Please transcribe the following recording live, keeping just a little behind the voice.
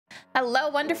Hello,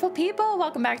 wonderful people.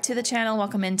 Welcome back to the channel.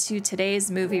 Welcome into today's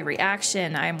movie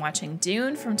reaction. I am watching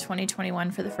Dune from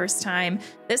 2021 for the first time.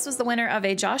 This was the winner of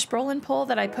a Josh Brolin poll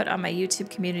that I put on my YouTube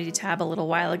community tab a little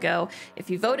while ago. If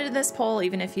you voted in this poll,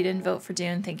 even if you didn't vote for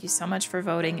Dune, thank you so much for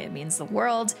voting. It means the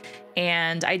world.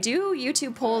 And I do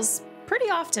YouTube polls pretty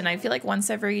often. I feel like once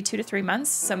every 2 to 3 months.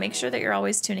 So make sure that you're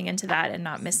always tuning into that and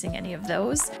not missing any of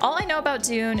those. All I know about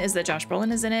Dune is that Josh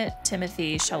Brolin is in it.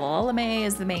 Timothée Chalamet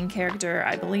is the main character,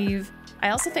 I believe. I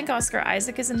also think Oscar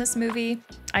Isaac is in this movie.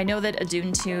 I know that a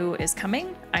Dune 2 is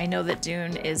coming. I know that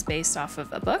Dune is based off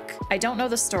of a book. I don't know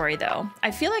the story though.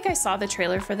 I feel like I saw the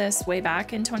trailer for this way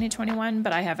back in 2021,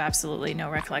 but I have absolutely no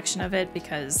recollection of it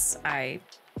because I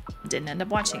didn't end up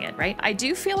watching it, right? I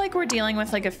do feel like we're dealing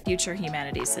with like a future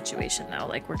humanity situation though.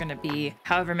 Like we're gonna be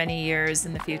however many years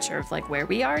in the future of like where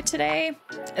we are today.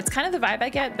 It's kind of the vibe I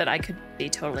get, but I could be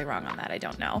totally wrong on that. I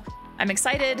don't know. I'm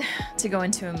excited to go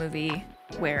into a movie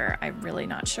where I'm really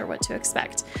not sure what to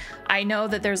expect. I know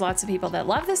that there's lots of people that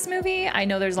love this movie. I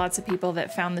know there's lots of people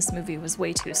that found this movie was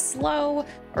way too slow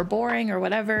or boring or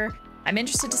whatever. I'm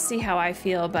interested to see how I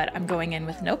feel, but I'm going in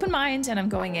with an open mind and I'm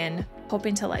going in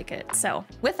hoping to like it. So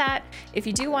with that, if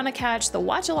you do want to catch the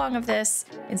watch along of this,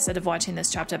 instead of watching this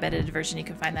chopped up edited version, you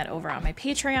can find that over on my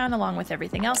Patreon, along with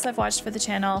everything else I've watched for the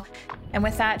channel. And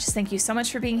with that, just thank you so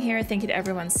much for being here. Thank you to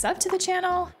everyone subbed to the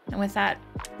channel. And with that,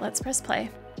 let's press play.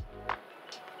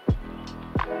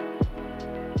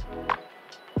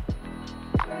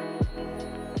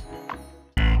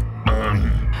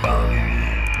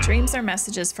 Dreams are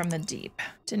messages from the deep.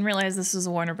 Didn't realize this was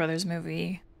a Warner Brothers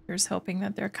movie. Here's hoping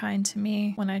that they're kind to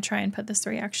me when I try and put this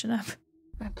reaction up.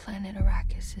 My planet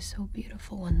Arrakis is so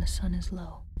beautiful when the sun is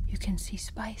low. You can see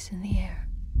spice in the air.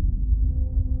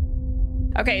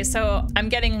 Okay, so I'm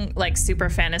getting like super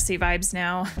fantasy vibes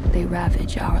now. They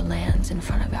ravage our lands in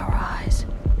front of our eyes.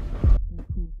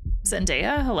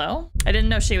 Zendaya, hello? I didn't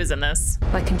know she was in this.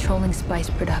 By controlling spice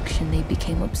production, they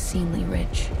became obscenely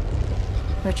rich.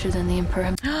 Richer than the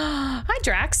Emperor. Hi,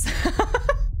 Drax.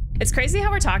 It's crazy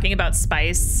how we're talking about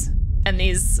spice and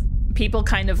these people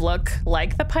kind of look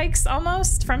like the Pikes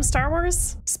almost from Star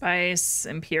Wars. Spice,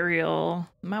 Imperial.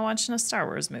 Am I watching a Star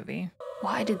Wars movie?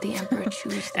 Why did the Emperor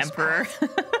choose this Emperor?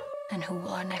 And who will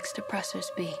our next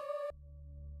oppressors be?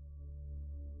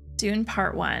 Dune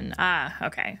Part 1. Ah,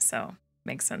 okay. So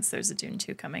makes sense. There's a Dune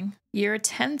 2 coming. Year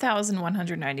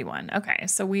 10,191. Okay,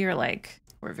 so we are like,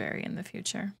 we're very in the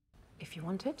future. If you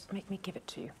want it, make me give it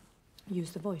to you.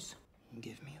 Use the voice.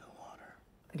 Give me the water.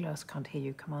 The glass can't hear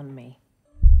you. Command me.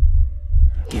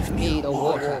 Give me the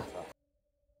water.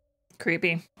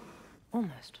 Creepy.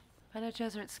 Almost. Bene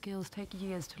Gesserit skills take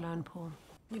years to learn, Paul.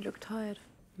 You look tired.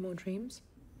 More dreams?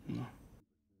 No.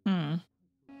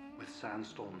 With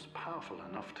sandstorms powerful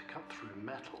enough to cut through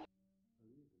metal.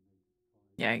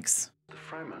 Yikes. The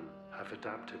Fremen have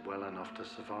adapted well enough to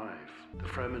survive. The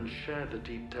Fremen share the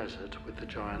deep desert with the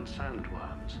giant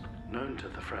sandworms, known to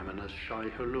the Fremen as Shai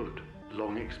Hulud.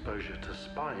 Long exposure to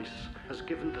spice has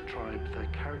given the tribe their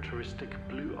characteristic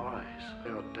blue eyes.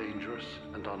 They are dangerous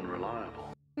and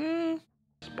unreliable.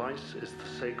 Spice is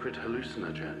the sacred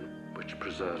hallucinogen, which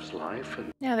preserves life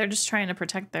and... Yeah, they're just trying to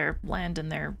protect their land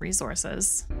and their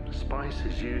resources. Spice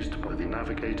is used by the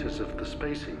navigators of the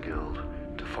Spacing Guild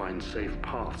to find safe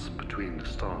paths between the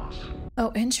stars.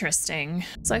 Oh, interesting.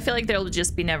 So I feel like there'll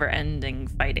just be never-ending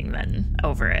fighting then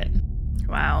over it.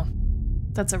 Wow.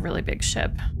 That's a really big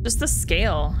ship. Just the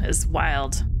scale is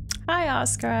wild. Hi,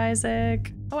 Oscar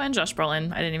Isaac. Oh, and Josh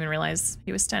Brolin. I didn't even realize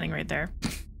he was standing right there.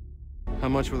 How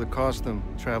much will it cost them,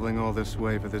 traveling all this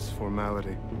way for this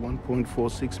formality?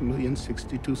 1.46 million,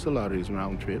 62 salaries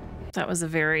round trip. That was a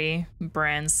very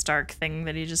Bran Stark thing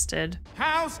that he just did.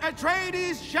 House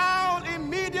Atreides shall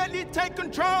immediately take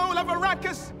control of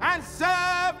Arrakis and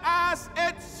serve as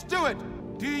its steward.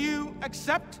 Do you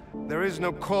accept? There is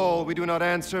no call we do not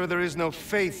answer. There is no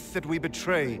faith that we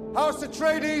betray. House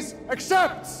Atreides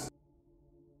accepts!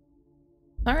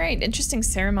 All right, interesting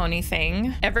ceremony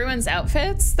thing. Everyone's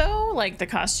outfits, though, like the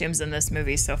costumes in this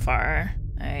movie so far,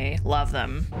 I love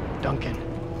them. Duncan.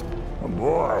 Oh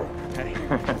boy. Hey.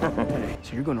 Hey.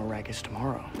 So you're going to Arrakis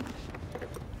tomorrow.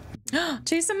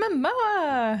 Jason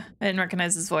Momoa! I didn't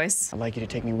recognize his voice. I'd like you to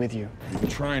take me with you. You've been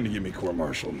trying to get me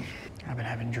court-martialed. I've been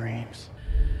having dreams.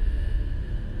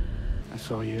 I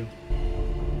saw you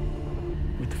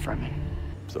with the Fremen.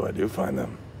 So I do find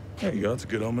them. There you go, that's a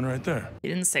good omen right there. He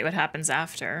didn't say what happens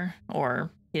after,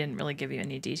 or he didn't really give you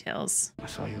any details. I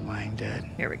saw you lying dead.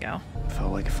 Here we go.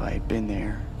 Felt like if I had been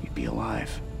there, you'd be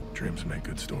alive. Dreams make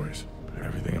good stories, but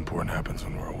everything important happens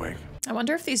when we're awake. I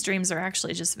wonder if these dreams are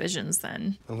actually just visions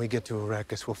then. When we get to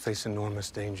Arrakis, we'll face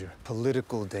enormous danger.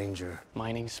 Political danger.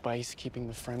 Mining spice, keeping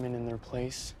the Fremen in their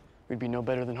place. We'd be no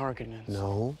better than Harkonnens.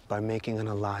 No, by making an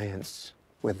alliance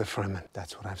with the Fremen.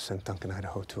 That's what I've sent Duncan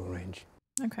Idaho to arrange.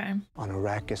 Okay. On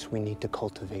Arrakis, we need to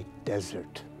cultivate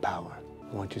desert power.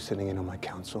 I want you sitting in on my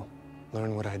council.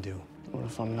 Learn what I do. What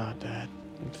if I'm not Dad?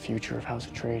 The future of House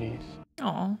Atreides.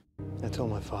 Aw. I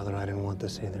told my father I didn't want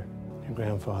this either. Your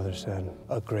grandfather said,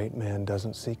 a great man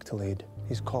doesn't seek to lead.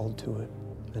 He's called to it,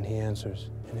 and he answers.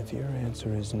 And if your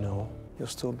answer is no, you'll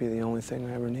still be the only thing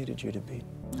I ever needed you to be.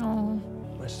 Oh.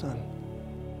 My son.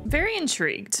 Very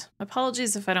intrigued.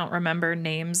 Apologies if I don't remember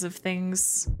names of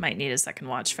things. Might need a second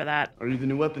watch for that. Are you the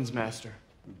new weapons master?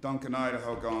 With Duncan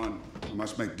Idaho gone, I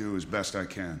must make do as best I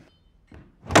can.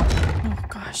 Oh,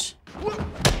 gosh. Oh,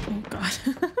 God.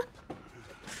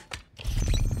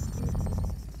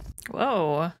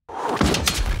 Whoa.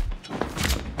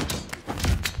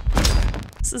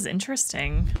 This is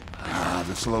interesting. Ah,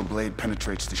 the slow blade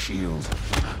penetrates the shield.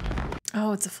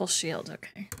 Oh, it's a full shield.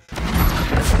 Okay.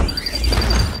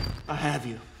 I have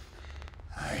you.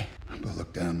 Aye, but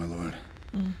look down, my lord.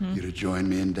 You're to join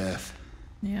me in death.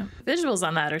 Yeah. Visuals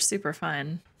on that are super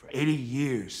fun. For 80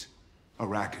 years,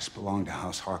 Arrakis belonged to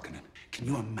House Harkonnen. Can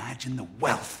you imagine the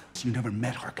wealth? You never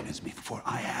met Harkonnens before.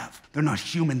 I have. They're not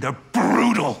human, they're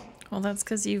brutal. Well, that's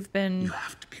because you've been... You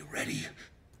have to be ready.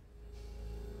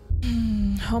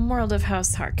 Homeworld of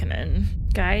House Harkonnen.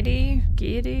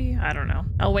 Gaiety? I don't know.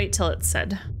 I'll wait till it's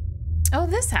said. Oh,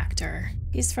 this actor.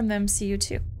 He's from the MCU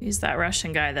too. He's that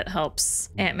Russian guy that helps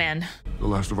Ant-Man. The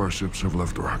last of our ships have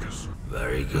left Arrakis.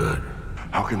 Very good.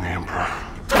 How can the Emperor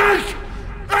take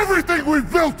everything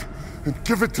we've built and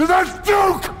give it to that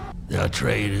Duke? The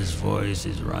Atreides voice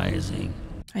is rising.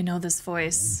 I know this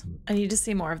voice. I need to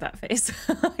see more of that face.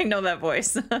 I know that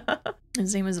voice.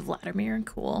 His name is Vladimir.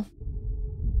 Cool.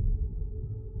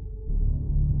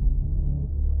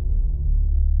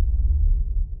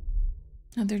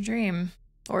 Another dream.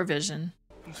 Or vision.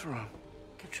 What's wrong?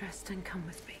 Get dressed and come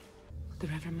with me. The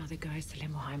Reverend Mother Geist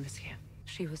Moheim is here.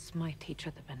 She was my teacher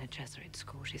at the Bene Gesserit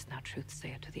school. She's now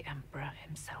truthsayer to the Emperor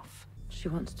himself. She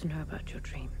wants to know about your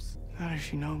dreams. How does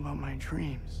she know about my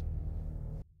dreams?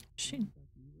 She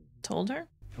told her?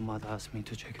 Your mother asked me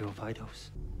to check your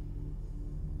vitals.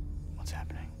 What's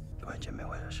happening?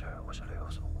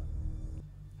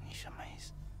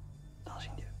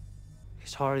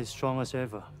 His heart is strong as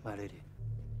ever, my lady.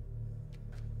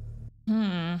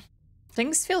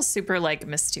 Things feel super, like,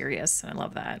 mysterious, and I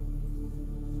love that.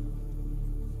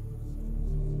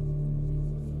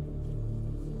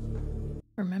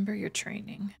 Remember your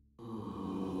training.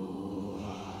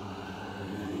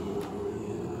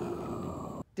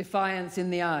 Defiance in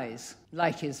the eyes,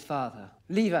 like his father.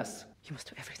 Leave us. You must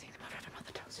do everything that my Reverend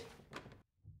Mother tells you.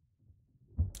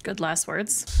 Good last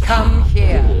words. Come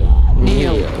here.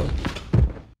 Kneel.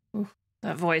 Ooh,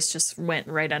 that voice just went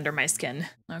right under my skin.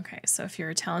 Okay, so if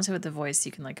you're talented with the voice,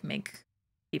 you can, like, make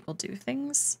people do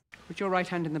things. Put your right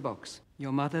hand in the box.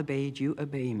 Your mother bade you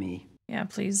obey me. Yeah,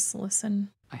 please listen.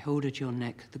 I hold at your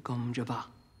neck the Gom Jabbar.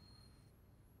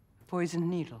 Poison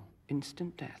needle,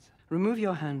 instant death. Remove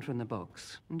your hand from the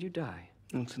box, and you die.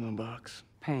 What's in the box?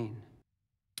 Pain.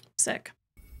 Sick.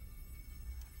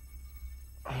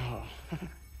 Oh.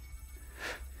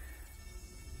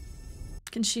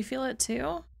 Can she feel it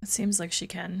too? It seems like she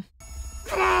can.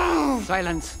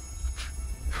 Silence.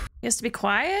 He has to be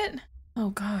quiet? Oh,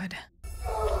 God.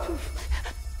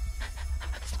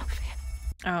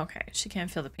 Oh, okay. She can't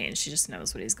feel the pain. She just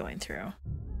knows what he's going through.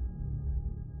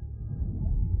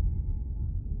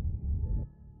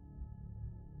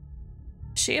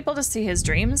 Is she able to see his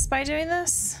dreams by doing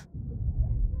this?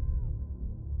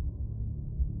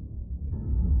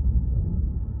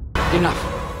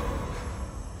 Enough.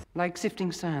 Like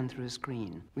sifting sand through a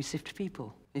screen, we sift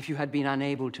people. If you had been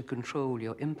unable to control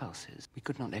your impulses, we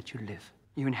could not let you live.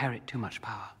 You inherit too much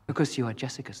power. Because you are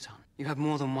Jessica's son. You have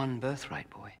more than one birthright,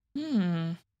 boy.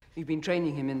 You've been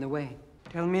training him in the way.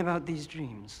 Tell me about these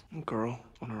dreams. A girl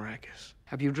on Arrakis.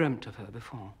 Have you dreamt of her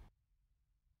before?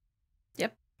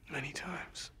 Yep. Many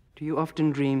times. Do you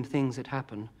often dream things that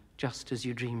happen just as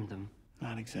you dreamed them?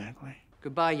 Not exactly.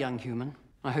 Goodbye, young human.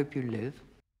 I hope you live.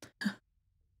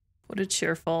 What a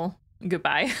cheerful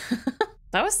goodbye.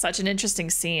 That was such an interesting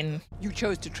scene. You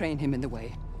chose to train him in the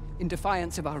way, in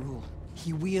defiance of our rule.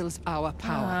 He wields our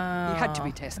power. He had to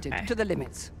be tested to the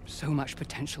limits. So much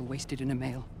potential wasted in a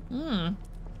male.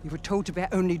 You were told to bear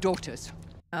only daughters.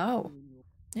 Oh,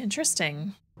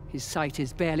 interesting. His sight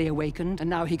is barely awakened, and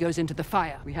now he goes into the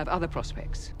fire. We have other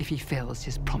prospects, if he fails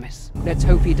his promise. Let's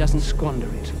hope he doesn't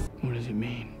squander it. What does it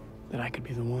mean? That I could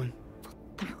be the one?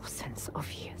 thousands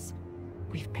of years,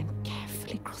 we've been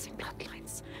carefully crossing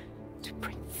bloodlines to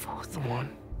bring forth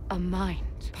a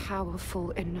mind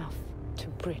powerful enough to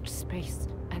bridge space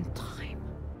and time,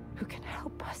 who can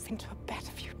help us into a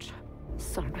better future.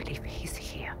 Some believe he's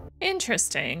here.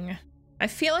 Interesting. I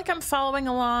feel like I'm following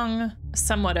along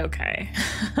somewhat okay.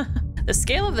 The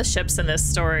scale of the ships in this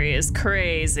story is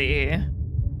crazy.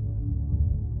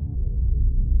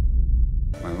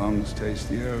 My lungs taste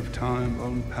the air of time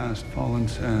blown past fallen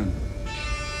sand.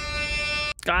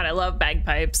 God, I love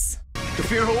bagpipes. To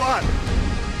fear what?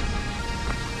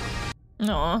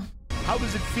 Aw. How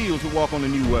does it feel to walk on a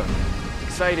new world?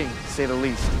 Exciting, to say the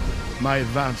least. My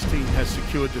advance team has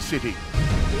secured the city.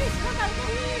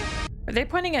 Are they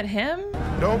pointing at him?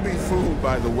 Don't be fooled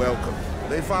by the welcome.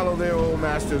 They follow their old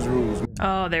master's rules.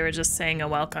 Oh, they were just saying a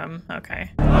welcome.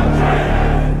 Okay.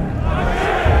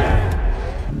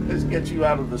 Let's get you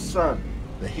out of the sun.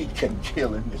 The heat can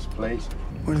kill in this place.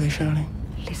 What are they shouting?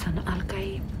 Lisan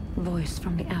al-Gaib, voice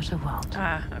from the outer world.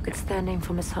 Ah, okay. It's their name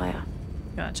for Messiah.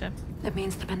 Gotcha. That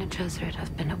means the Bene Gesserit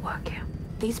have been at work here.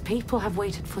 These people have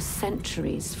waited for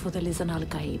centuries for the Lisan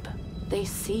al-Gaib. They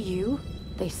see you,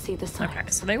 they see the signs. Okay,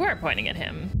 so they were pointing at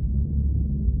him.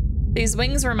 These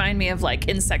wings remind me of like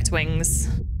insect wings.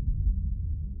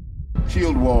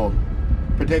 Shield wall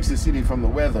protects the city from the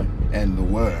weather and the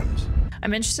worms.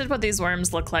 I'm interested what these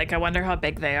worms look like. I wonder how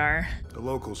big they are. The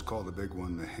locals call the big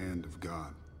one the Hand of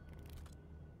God.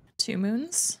 2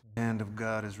 moons? Hand of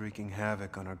God is wreaking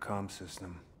havoc on our comm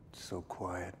system. It's so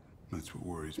quiet. That's what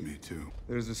worries me, too.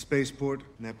 There's the spaceport,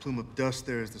 and that plume of dust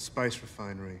there is the spice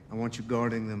refinery. I want you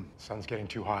guarding them. Sun's getting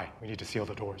too high. We need to seal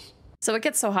the doors. So it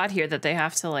gets so hot here that they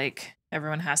have to like,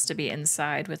 everyone has to be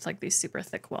inside with like these super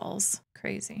thick walls.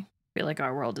 Crazy. I feel like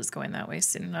our world is going that way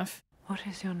soon enough. What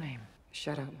is your name?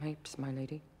 Shut up, mapes, my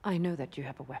lady. I know that you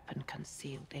have a weapon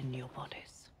concealed in your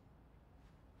bodies.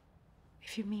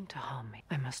 If you mean to harm me,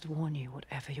 I must warn you,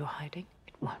 whatever you're hiding,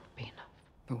 it won't be enough.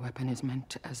 The weapon is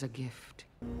meant as a gift.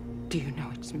 Do you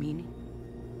know its meaning?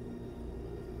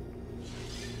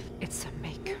 It's a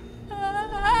maker. The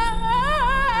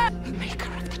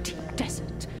maker of the deep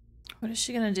desert. What is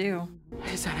she gonna do?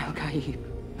 Lisan al-Gaib,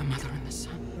 the mother and the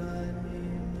son.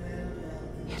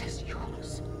 It is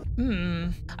yours.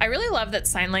 I really love that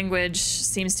sign language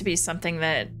seems to be something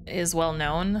that is well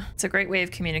known. It's a great way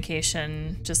of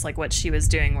communication, just like what she was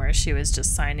doing, where she was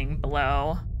just signing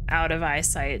below, out of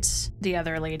eyesight. The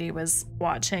other lady was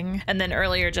watching. And then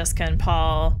earlier, Jessica and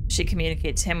Paul, she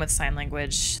communicated to him with sign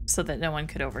language so that no one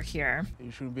could overhear. You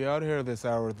should be out here this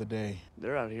hour of the day.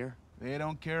 They're out here. They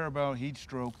don't care about heat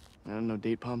stroke. I don't know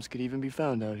date palms could even be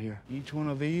found out here. Each one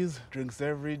of these drinks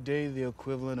every day the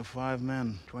equivalent of 5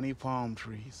 men, 20 palm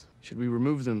trees. Should we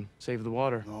remove them, save the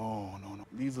water? No.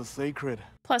 These are sacred.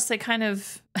 Plus, they kind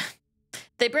of,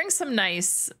 they bring something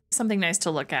nice to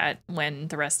look at when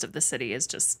the rest of the city is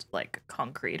just like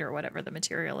concrete or whatever the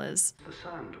material is. The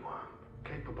sandworm,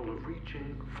 capable of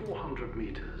reaching 400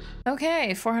 meters.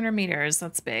 Okay, 400 meters,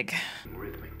 that's big.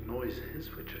 Rhythmic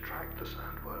noises which attract the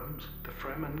sandworms, the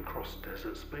Fremen cross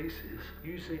desert spaces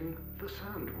using the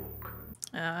sandwalk.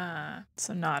 Ah,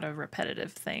 so not a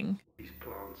repetitive thing. These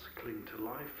plants cling to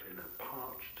life in a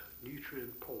parched,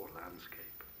 nutrient-poor landscape.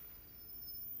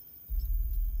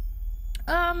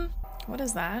 What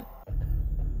is that?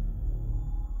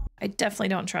 I definitely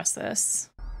don't trust this.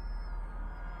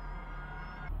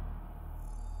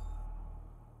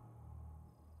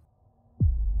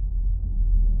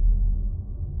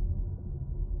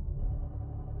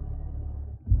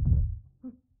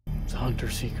 It's a hunter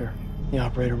seeker. The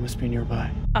operator must be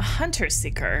nearby. A hunter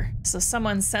seeker. So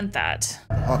someone sent that.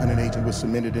 Harkonnen agent was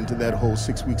cemented into that hole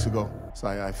 6 weeks ago.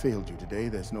 Sire, I failed you today.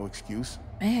 There's no excuse.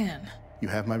 Man. You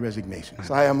have my resignation.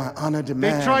 Sire, my honor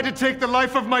demands... They tried to take the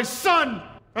life of my son!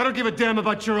 I don't give a damn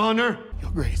about your honor.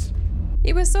 Your Grace.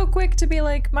 He was so quick to be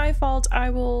like, my fault, I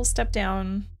will step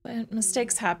down. But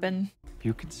mistakes happen.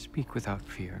 You can speak without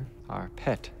fear. Our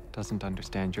pet doesn't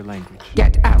understand your language.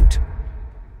 Get out!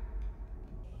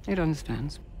 It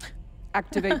understands.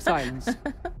 Activate silence.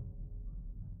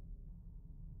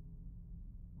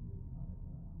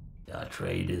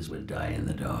 Atreides will die in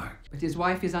the dark. But his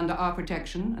wife is under our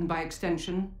protection, and by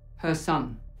extension, her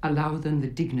son. Allow them the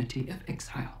dignity of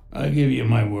exile. I'll give you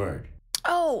my word.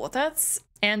 Oh, that's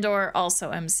Andor,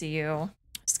 also MCU.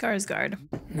 Skarsgård.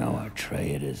 No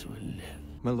Atreides will live.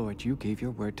 My lord, you gave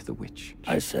your word to the witch.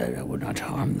 I said I would not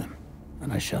harm them,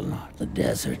 and I shall not. The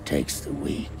desert takes the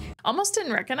weak. Almost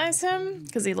didn't recognize him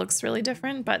because he looks really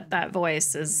different, but that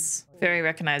voice is very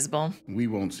recognizable. We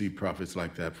won't see prophets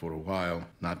like that for a while,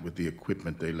 not with the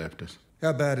equipment they left us.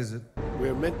 How bad is it?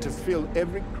 We're meant to fill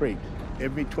every crate,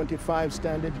 every 25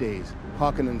 standard days.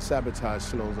 Harkonnen sabotage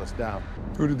slows us down.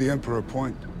 Who did the Emperor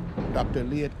appoint? Dr.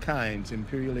 Leah Kynes,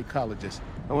 Imperial Ecologist.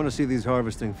 I want to see these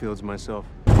harvesting fields myself.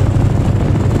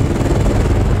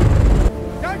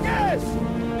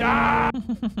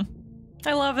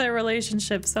 I love their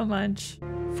relationship so much.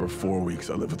 For 4 weeks,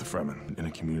 I lived with the Fremen in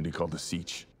a community called the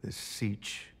Siege. The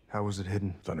Siege? How was it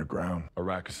hidden? It's underground.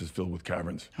 Arrakis is filled with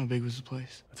caverns. How big was the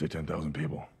place? I'd say 10,000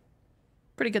 people.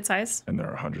 Pretty good size. And there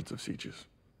are hundreds of Sieges.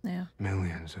 Yeah.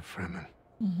 Millions of Fremen.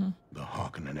 The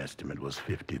Harkonnen estimate was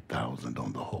 50,000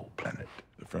 on the whole planet.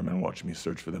 The Fremen watched me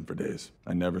search for them for days.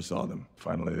 I never saw them.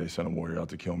 Finally, they sent a warrior out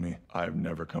to kill me. I've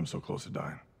never come so close to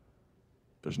dying.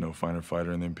 There's no finer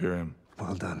fighter in the Imperium.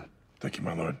 Well done. Thank you,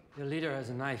 my lord. Your leader has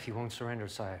a knife. He won't surrender,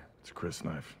 sire. It's a Chris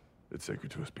knife. It's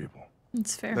sacred to his people.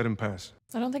 It's fair. Let him pass.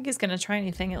 I don't think he's gonna try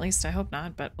anything, at least I hope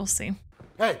not, but we'll see.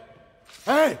 Hey!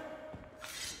 Hey!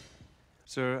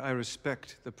 Sir, I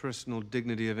respect the personal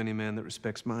dignity of any man that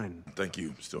respects mine. Thank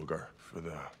you, Stilgar, for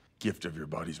the gift of your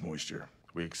body's moisture.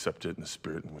 We accept it in the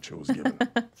spirit in which it was given.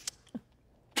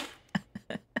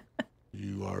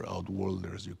 You are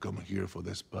outworlders. You come here for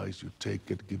the spice. You take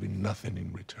it, giving nothing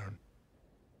in return.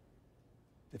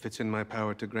 If it's in my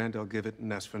power to grant, I'll give it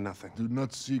and ask for nothing. Do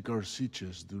not seek our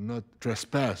sieges. Do not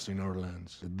trespass in our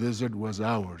lands. The desert was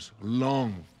ours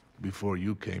long before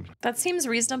you came. That seems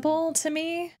reasonable to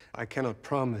me. I cannot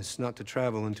promise not to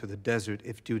travel into the desert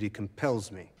if duty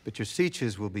compels me. But your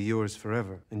sieges will be yours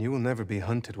forever, and you will never be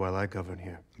hunted while I govern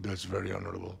here. That's very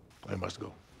honorable. I must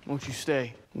go. Won't you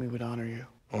stay? We would honor you.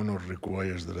 Honor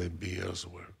requires that I be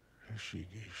elsewhere. She.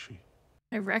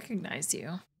 I recognize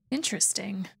you.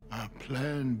 Interesting. Our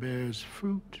plan bears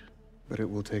fruit. But it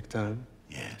will take time.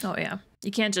 Yes. Oh yeah.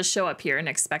 You can't just show up here and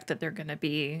expect that they're gonna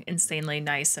be insanely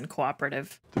nice and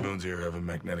cooperative. The moons here have a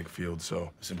magnetic field,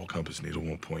 so a simple compass needle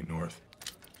won't point north.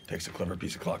 Takes a clever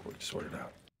piece of clockwork to sort it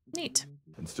out. Neat.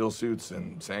 And still suits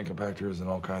and sand compactors and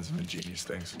all kinds of ingenious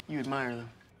things. You admire them.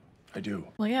 I do.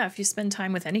 Well, yeah, if you spend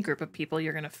time with any group of people,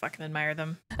 you're gonna fucking admire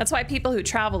them. That's why people who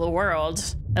travel the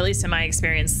world, at least in my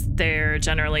experience, they're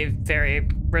generally very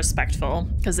respectful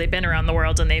because they've been around the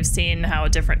world and they've seen how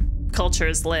different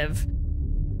cultures live.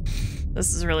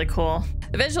 This is really cool.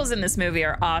 The visuals in this movie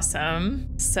are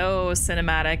awesome. So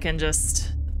cinematic and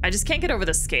I just can't get over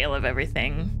the scale of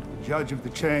everything. Judge of the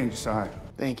change, sire.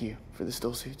 Thank you for the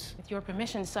still suits. With your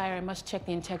permission, sire, I must check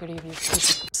the integrity of your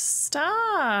suit.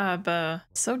 Stop.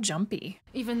 So jumpy.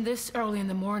 Even this early in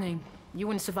the morning, you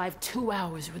wouldn't survive 2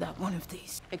 hours without one of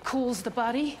these. It cools the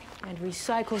body and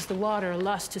recycles the water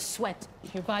lost to sweat.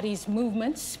 Your body's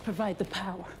movements provide the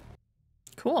power.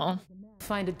 Cool.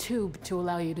 Find a tube to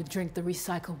allow you to drink the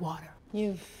recycled water.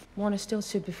 You've worn a still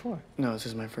suit before? No, this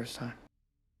is my first time.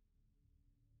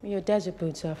 Your desert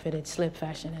boots are fitted slip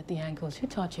fashion at the ankles. Who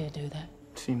taught you to do that?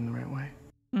 Seemed the right way.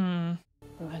 You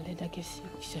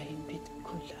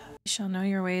shall know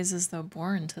your ways as though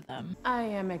born to them. I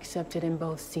am accepted in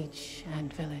both siege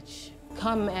and village.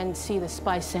 Come and see the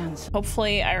spice sands.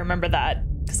 Hopefully I remember that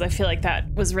because I feel like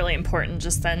that was really important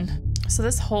just then. So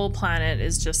this whole planet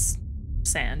is just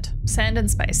sand. Sand and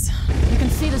spice. You can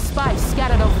see the spice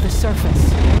scattered over the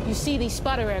surface. You see these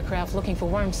spotter aircraft looking for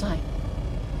worm sign.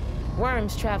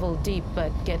 Worms travel deep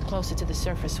but get closer to the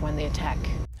surface when they attack.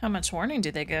 How much warning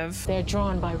do they give? They're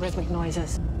drawn by rhythmic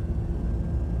noises.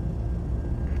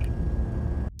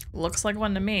 Looks like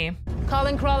one to me.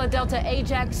 Calling crawler Delta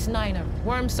Ajax Niner.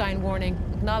 Worm sign warning.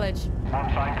 Acknowledge.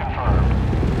 Worm sign confirmed.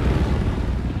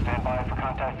 Stand by for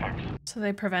contact fix. So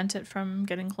they prevent it from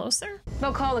getting closer?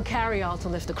 They'll call a carryall to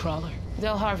lift the crawler.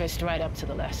 They'll harvest right up to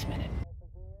the last minute.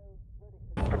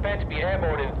 Prepare to be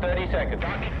airborne in 30 seconds.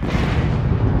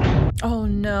 Oh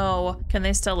no. Can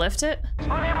they still lift it? Oh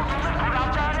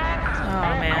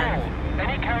man.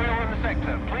 Any carrier in the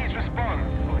sector, please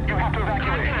respond. You have to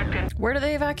evacuate. Where do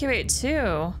they evacuate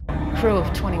to? Crew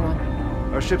of 21.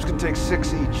 Our ships can take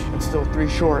 6 each. It's still 3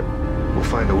 short. We'll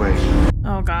find a way.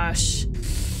 Oh gosh.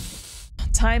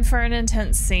 Time for an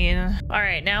intense scene. All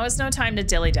right, now is no time to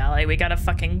dilly-dally. We gotta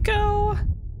fucking go.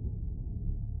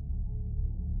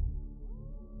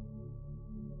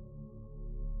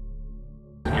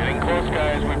 Getting close,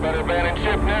 guys. We better abandon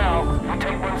ship now. We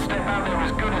take one step out, they're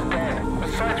as good as dead.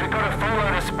 Besides, we got a full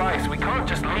load of spice. We can't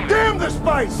just leave it. Damn the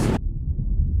spice!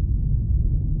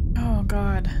 Oh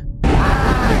god.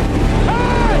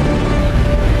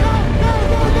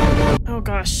 Oh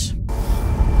gosh.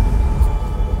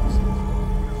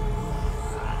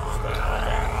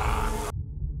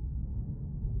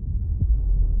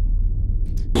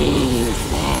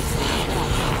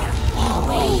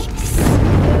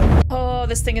 Oh,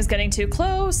 this this thing is getting too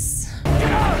close.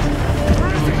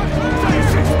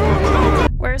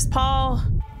 Where's Paul?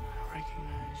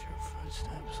 Recognize your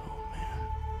footsteps, old man.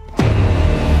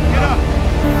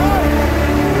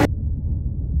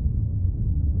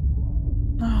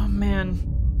 Oh, man.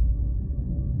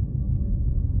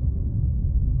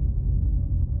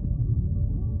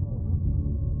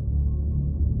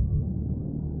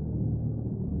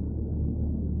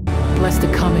 Bless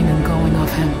the coming and going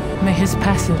of him. May his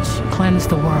passage cleanse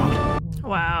the world.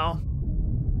 Wow.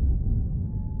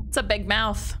 It's a big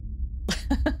mouth.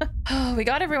 Oh, we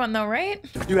got everyone though, right?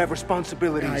 You have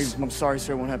responsibilities. I'm sorry,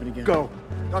 sir. It won't happen again. Go.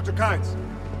 Dr. Kynes.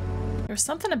 There's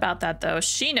something about that though.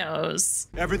 She knows.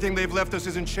 Everything they've left us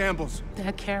is in shambles.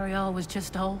 That carryall was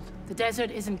just old. The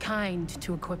desert isn't kind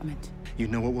to equipment. You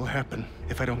know what will happen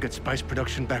if I don't get spice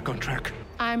production back on track.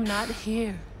 I'm not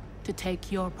here to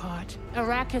take your part.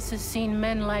 Arrakis has seen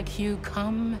men like you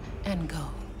come and go.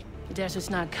 The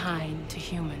desert's not kind to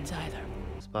humans either.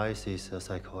 Spice is a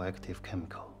psychoactive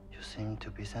chemical. You seem to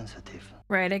be sensitive.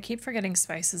 Right, I keep forgetting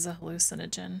spice is a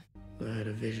hallucinogen. I had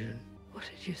a vision. What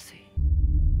did you see?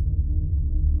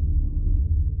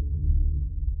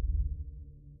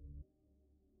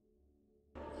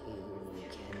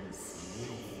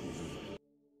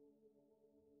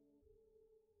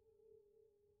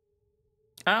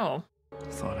 Oh.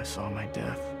 Thought I saw my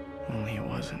death, only it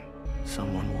wasn't.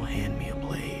 Someone will hand me a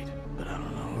blade, but I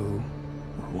don't know who,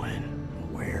 or when,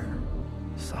 or where.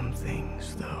 Some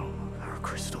things, though, are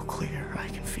crystal clear. I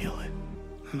can feel it.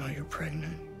 I know you're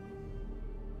pregnant.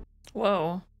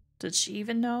 Whoa. Did she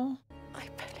even know? I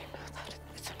barely know that.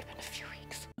 It's only been a few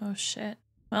weeks. Oh shit.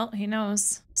 Well, he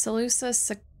knows. Seleucus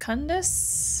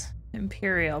Secundus?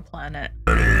 Imperial planet.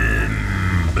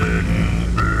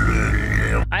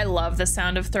 I love the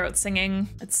sound of throat singing.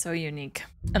 It's so unique.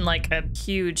 And like a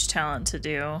huge talent to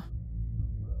do.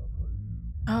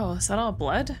 Oh, is that all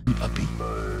blood?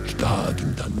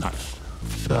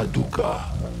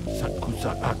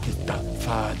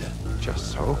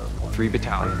 Just so. 3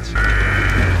 battalions.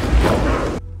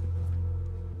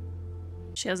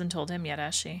 She hasn't told him yet,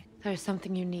 has she? There's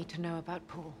something you need to know about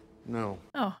Paul. No.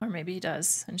 Oh, or maybe he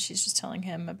does, and she's just telling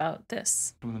him about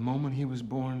this. From the moment he was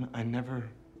born, I never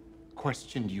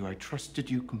questioned you. I trusted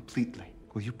you completely.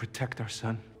 Will you protect our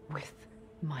son? With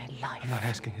my life. I'm not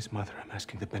asking his mother. I'm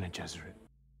asking the Bene Gesserit.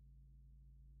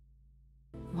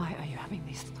 Why are you having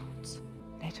these thoughts?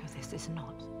 Later, this is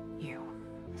not you.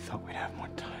 I thought we'd have more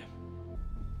time.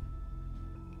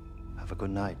 Have a good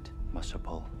night, Master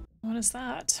Paul. What is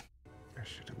that? I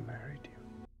should have married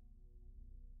you.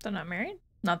 They're not married?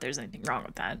 Not there's anything wrong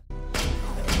with that.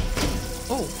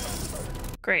 Oh,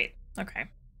 great. Okay,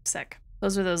 sick.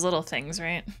 Those are those little things,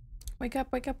 right? Wake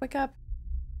up, wake up, wake up.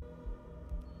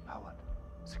 Howard,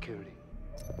 security.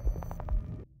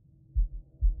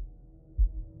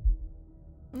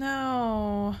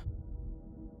 No.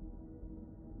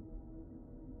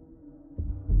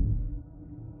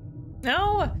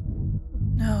 No.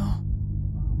 No.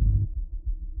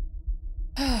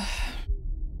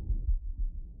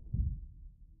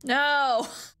 No.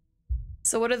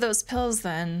 So what are those pills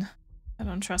then? I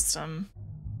don't trust them.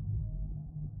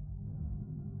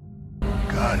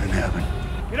 God in heaven.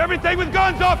 Get everything with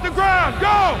guns off the ground!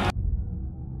 Go!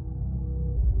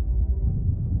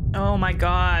 Oh my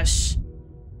gosh.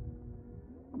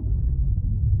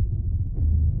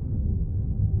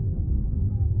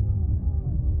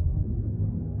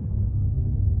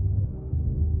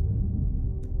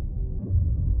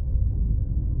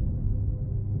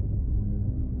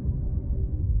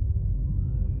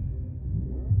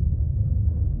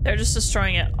 They're just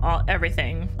destroying it all,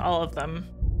 everything, all of them.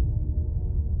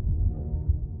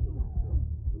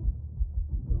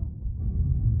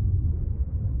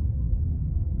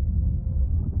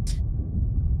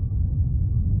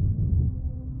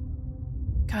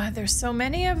 God, there's so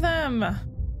many of them.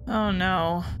 Oh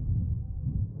no.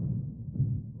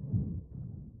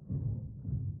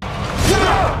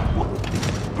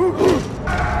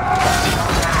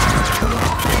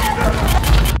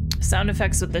 Sound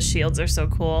effects with the shields are so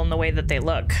cool and the way that they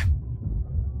look.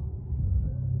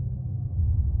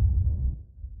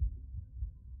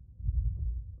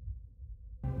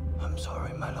 I'm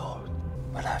sorry, my lord,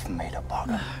 but I've made a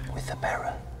bargain with the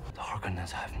Baron. The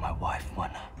Harkonnens have my wife,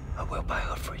 Wanna. I will buy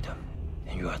her freedom,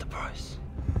 and you are the price.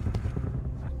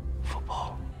 For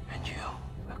Paul, and you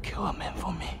will kill a man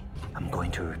for me. I'm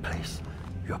going to replace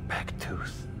your back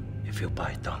tooth. If you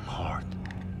bite down hard,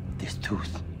 this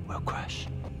tooth will crash.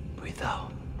 Breathe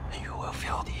out, and you will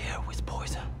fill the air with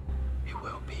poison. It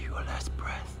will be your last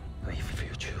breath. But if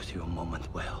you choose your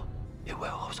moment well, it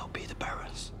will also be the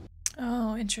Baron's.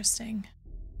 Oh, interesting.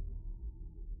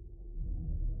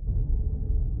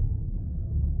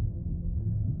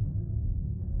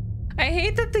 I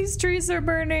hate that these trees are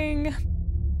burning.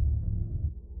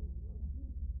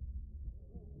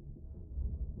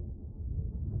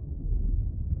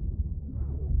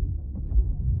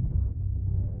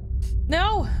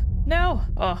 No, no.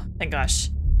 Oh, thank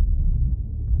gosh.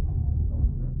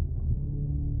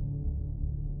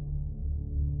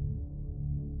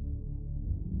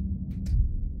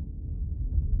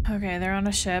 Okay, they're on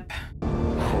a ship.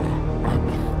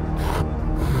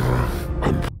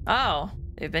 Oh,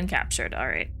 they've been captured. All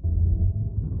right.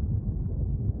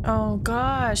 Oh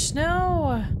gosh,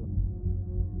 no.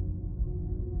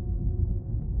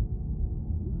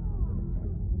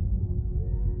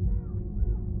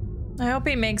 I hope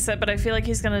he makes it, but I feel like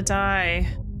he's gonna die.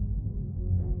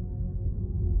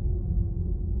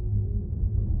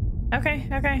 Okay,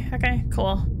 okay, okay,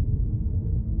 cool.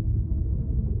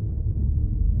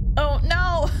 Oh,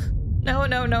 no! No,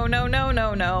 no, no, no, no,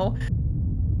 no, no.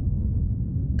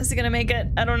 Is he gonna make it?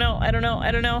 I don't know, I don't know,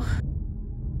 I don't know.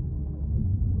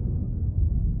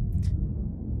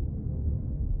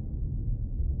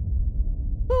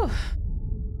 Whew.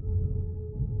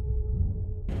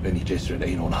 Benny Gesserit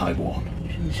ain't on highborn.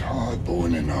 She's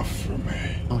hardborn enough for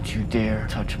me. Don't you dare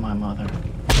touch my mother.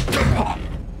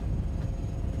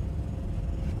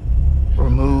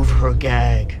 Remove her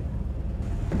gag.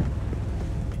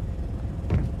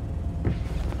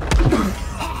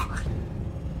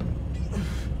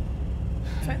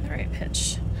 Find the right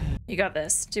pitch. You got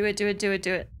this. Do it, do it, do it,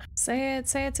 do it. Say it,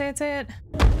 say it, say it, say it.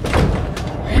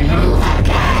 Remove her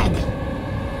gag.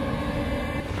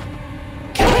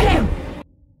 Kill him.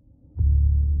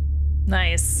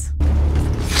 Nice.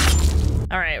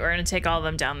 All right, we're gonna take all of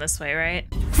them down this way, right?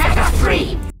 Set her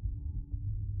free.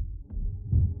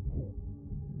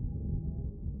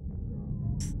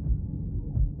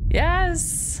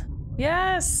 Yes.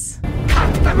 Yes.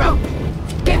 Cut the rope.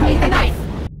 Give me the knife.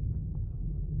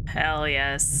 Hell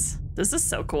yes. This is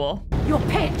so cool. Your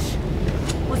pitch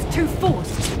was too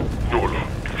forced.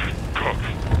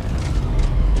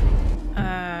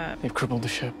 They've crippled the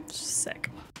ship. Sick.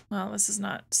 Well, this is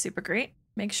not super great.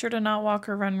 Make sure to not walk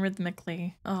or run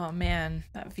rhythmically. Oh man,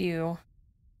 that view.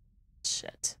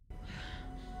 Shit.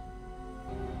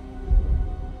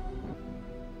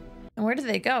 And where do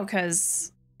they go?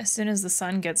 Because as soon as the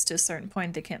sun gets to a certain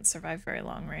point, they can't survive very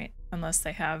long, right? Unless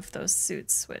they have those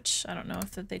suits, which I don't know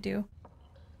if that they do.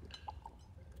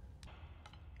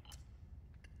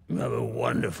 You have a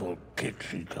wonderful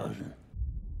pixie cousin.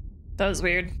 That was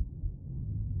weird.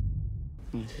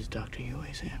 This is Dr.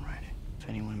 Yue's handwriting. If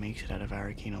anyone makes it out of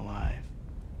Arakeen alive,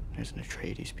 there's an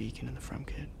Atreides beacon in the front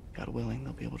kit. God willing,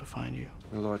 they'll be able to find you.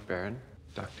 Lord Baron,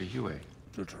 Dr. Yue.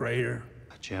 The traitor.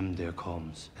 A gem there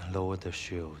comes and lower the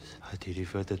shields. I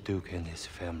deliver the Duke and his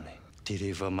family.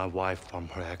 Deliver my wife from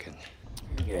her agony.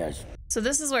 Yes. So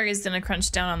this is where he's gonna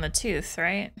crunch down on the tooth,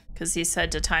 right? Because he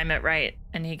said to time it right,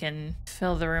 and he can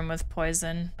fill the room with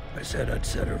poison. I said I'd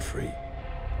set her free.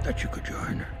 That you could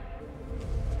join her.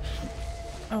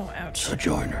 Oh, ouch. So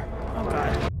join her. Oh,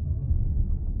 God.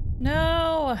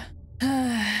 No!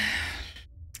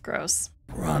 Gross.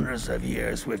 For hundreds of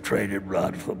years, we've traded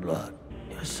blood for blood.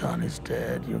 Your son is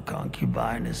dead, your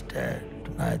concubine is dead.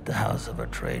 Tonight, the house of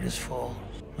Atreides falls,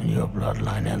 and your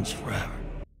bloodline ends forever.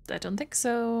 I don't think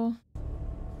so.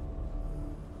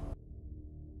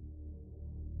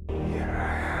 Here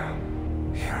I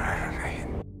am. Here I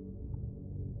remain.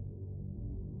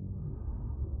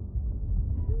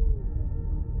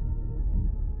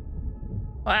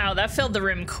 Wow, that filled the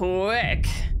room quick.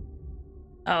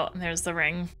 Oh, and there's the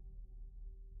ring.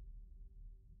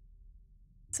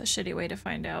 It's a shitty way to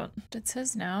find out. It's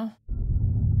his now.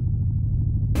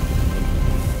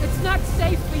 It's not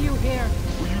safe for you here.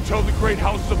 Will you tell the great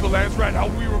houses of the Landsrat how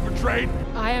we were betrayed?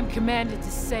 I am commanded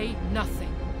to say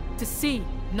nothing, to see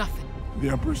nothing. The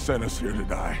Emperor sent us here to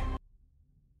die.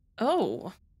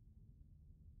 Oh.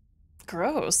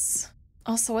 Gross.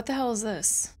 Also, what the hell is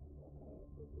this?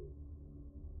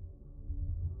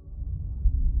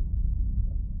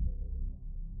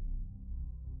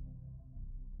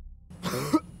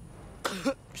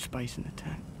 Spice in the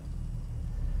tank.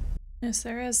 Yes,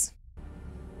 there is.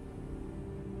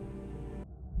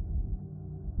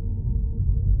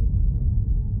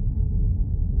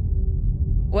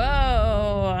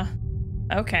 Whoa.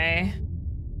 Okay.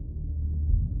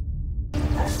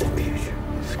 Distribution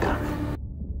is coming.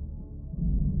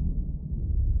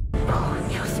 Oh,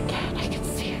 it feels again. I can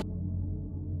see it.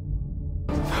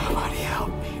 Somebody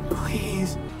help me,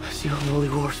 please. I see a holy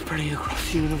war spreading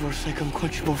across the universe like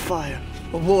unquenchable fire.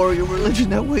 A warrior religion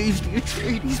that waves the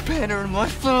Atreides banner in my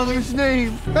father's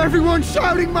name. Everyone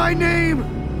shouting my name!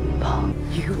 Paul,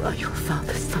 you are your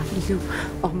father's son. You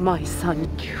are my son.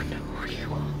 You know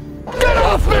Get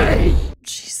off me!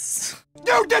 Jesus.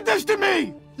 You did this to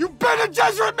me! You Bene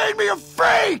Gesserit made me a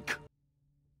freak!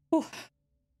 Ooh,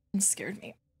 it scared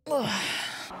me. Ugh.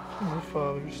 My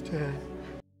father's dead.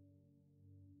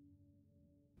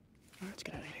 Let's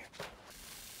get out of here.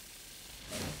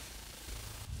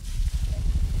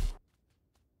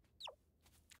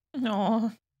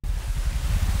 No.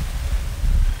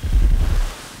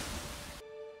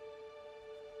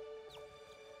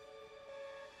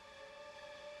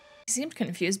 He seemed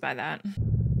confused by that.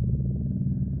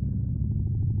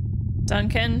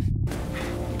 Duncan?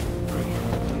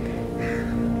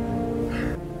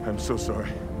 I'm so sorry.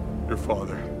 Your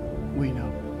father. We know.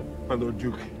 My Lord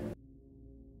Duke.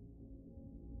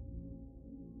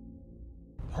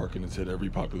 Harkonnens hit every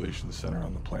population center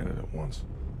on the planet at once.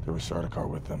 There was Sardaukar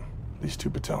with them. These 2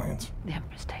 battalions. The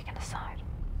Emperor's taken aside.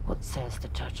 What says the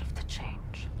Judge of the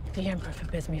Change? The Emperor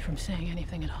forbids me from saying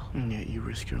anything at all. And yet you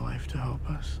risk your life to help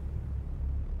us.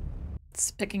 It's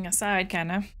picking a side,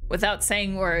 kinda. Without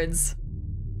saying words.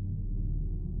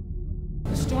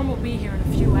 The storm will be here in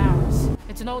a few hours.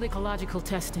 It's an old ecological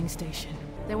testing station.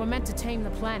 They were meant to tame the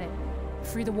planet,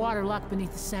 free the water locked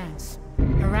beneath the sands.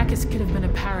 Arrakis could have been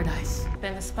a paradise.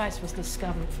 Then the spice was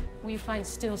discovered. We find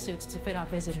still suits to fit our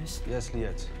visitors. Yes,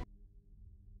 Liet.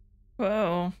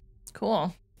 Whoa.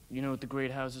 Cool. You know what the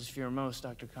great houses fear most,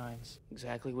 Dr. Kynes?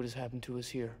 Exactly what has happened to us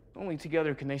here. Only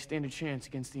together can they stand a chance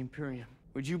against the Imperium.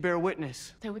 Would you bear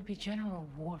witness? There would be general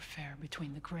warfare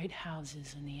between the great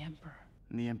houses and the Emperor.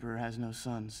 And the Emperor has no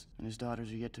sons, and his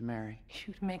daughters are yet to marry.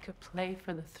 You'd make a play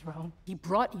for the throne. He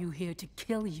brought you here to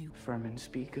kill you. Fremen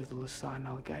speak of the Lisan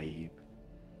al-Gaib.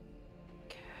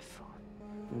 Careful.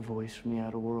 The voice from the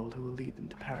outer world who will lead them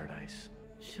to paradise.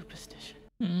 Superstition.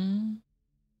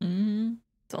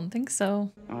 Don't think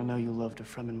so. I know you loved a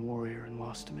Fremen warrior and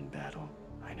lost him in battle.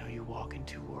 I know you walk in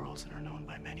 2 worlds and are known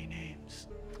by many names.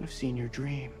 I've seen your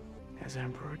dream. As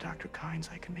Emperor Dr. Kynes,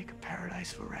 I can make a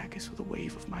paradise for Arrakis with a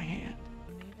wave of my hand.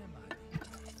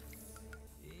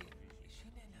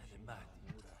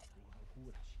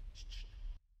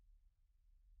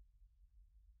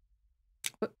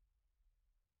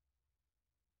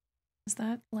 Is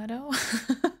that Leto?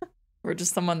 Or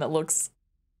just someone that looks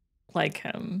like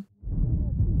him?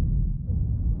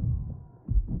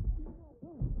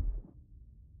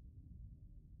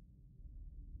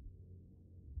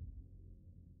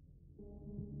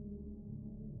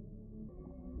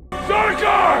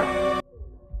 Sardaukar!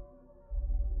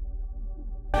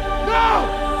 No!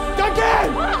 Duncan!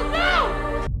 Oh,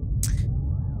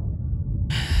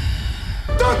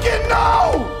 no! Duncan, no!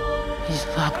 He's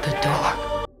locked the door.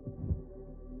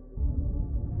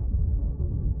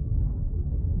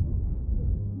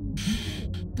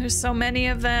 There's so many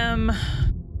of them.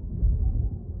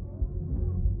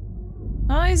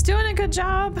 Oh, he's doing a good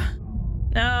job.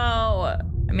 No.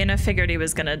 I mean, I figured he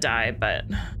was gonna die, but...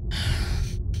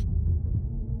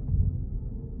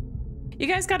 You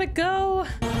guys gotta go.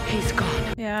 He's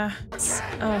gone. Yeah.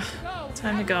 Oh,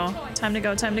 time to go. Time to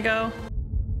go. Time to go.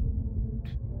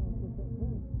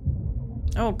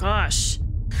 Oh, gosh.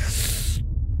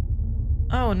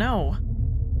 Oh, no.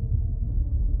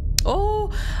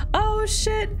 Oh, oh,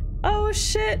 shit. Oh,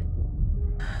 shit.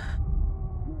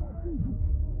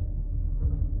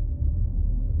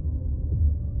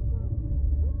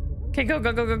 Okay, go,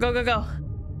 go, go, go, go, go, go.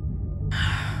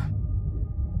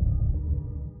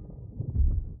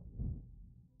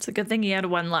 It's a good thing he had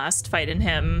one last fight in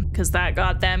him, because that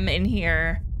got them in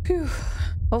here. Whew.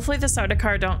 Hopefully the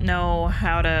Sardaukar don't know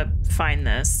how to find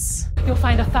this. You'll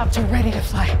find a Thopter ready to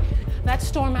fly. That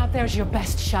storm out there is your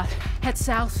best shot. Head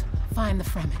south, find the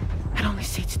Fremen. It only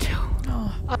seats 2.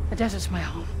 Oh. The desert's my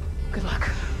home. Good luck.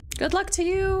 Good luck to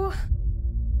you.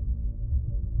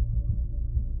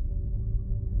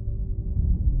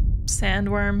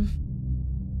 Sandworm.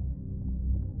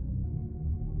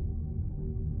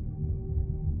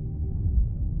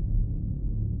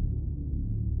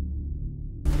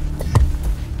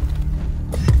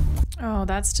 Oh,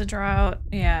 that's to draw out.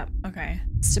 Yeah, okay.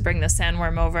 It's to bring the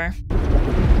sandworm over.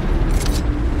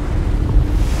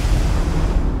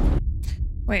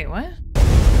 Wait, what?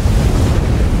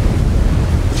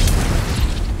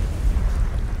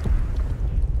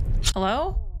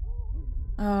 Hello?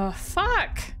 Oh,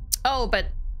 fuck. Oh, but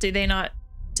do they know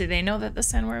that the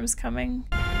sandworm's coming?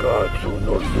 Gods will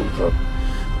not lose up.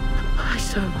 I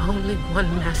serve only one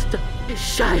master,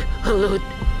 Shai Hulud.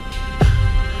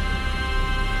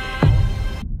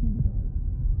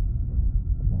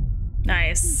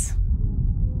 Nice.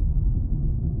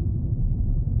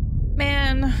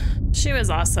 Man, she was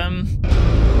awesome.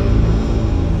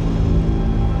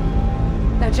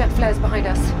 No jet flares behind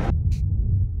us.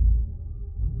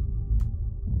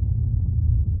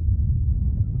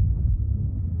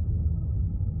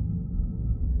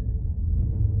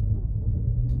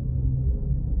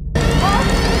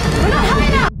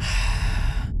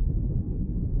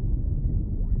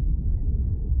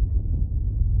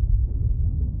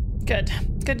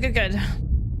 Good, good, good.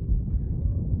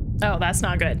 Oh, that's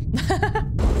not good.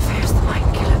 There's the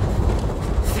mind killer.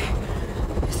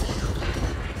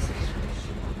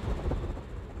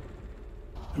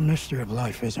 The mystery of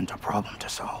life isn't a problem to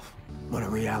solve, but a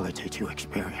reality to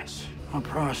experience. A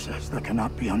process that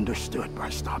cannot be understood by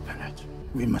stopping it.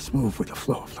 We must move with the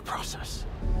flow of the process.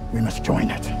 We must join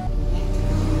it.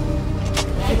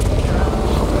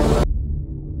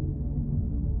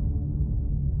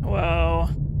 Whoa.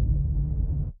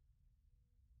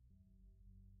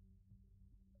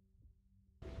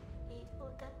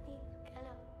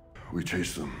 We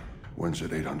chased them. Winds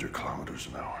at 800 kilometers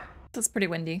an hour. That's pretty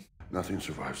windy. Nothing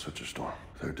survives such a storm.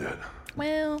 They're dead.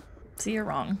 Well, so you're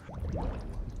wrong.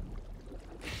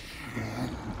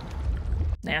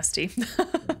 Nasty.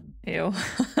 Ew.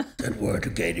 Sent word to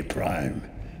Katie Prime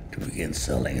to begin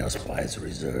selling our spice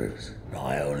reserves. Now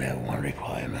I only have one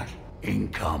requirement.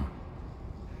 Income.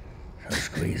 So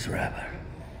squeeze rabbit.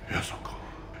 Yes, Uncle.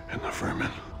 And the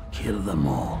vermin. Kill them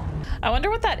all. I wonder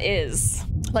what that is.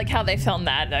 Like how they filmed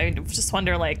that. I just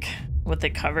wonder like what they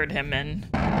covered him in.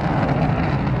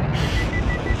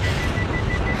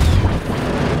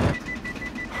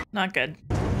 Not good.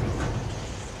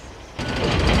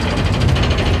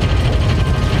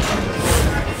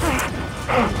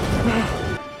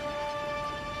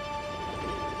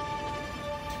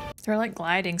 They're like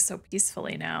gliding so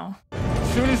peacefully now.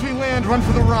 As soon as we land, run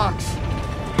for the rocks.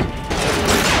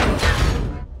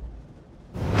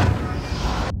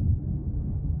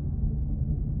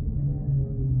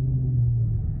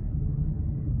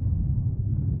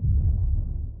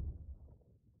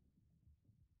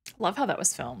 Love how that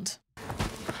was filmed.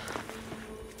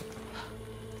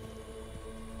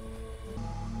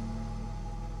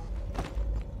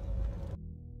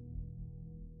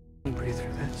 Breathe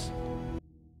through this.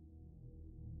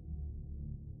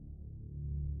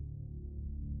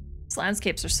 These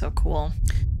landscapes are so cool.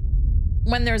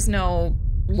 When there's no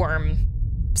worm,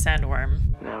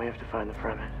 sandworm. Now we have to find the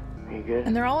Fremen. Are you good?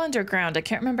 And they're all underground. I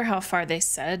can't remember how far they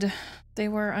said they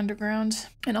were underground.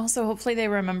 And also, hopefully they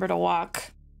remember to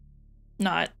walk.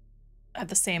 Not at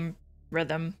the same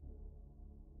rhythm.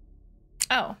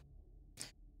 Oh.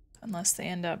 Unless they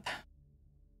end up...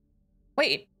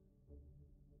 Wait.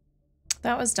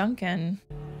 That was Duncan.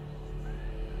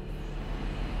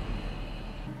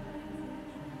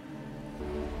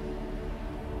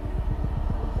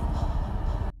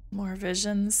 More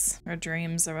visions or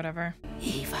dreams or whatever.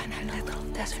 Even a little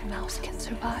desert mouse can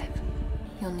survive.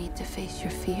 You'll need to face your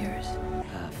fears.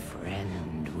 A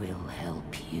friend will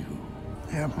help you.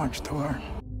 They have much to learn.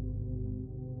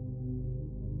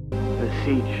 The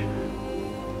siege,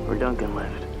 where Duncan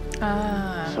lived.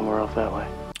 Ah. Somewhere off that way.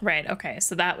 Right, okay.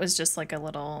 So that was just like a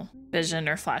little vision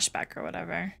or flashback or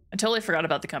whatever. I totally forgot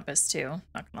about the compass too,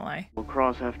 not gonna lie. We'll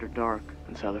cross after dark.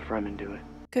 That's how the Fremen do it.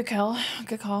 Good call.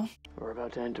 Good call. We're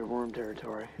about to enter worm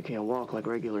territory. We can't walk like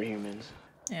regular humans.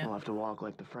 Yeah. We'll have to walk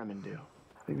like the Fremen do.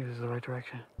 I think this is the right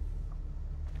direction.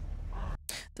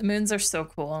 The moons are so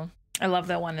cool. I love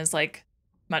that one is like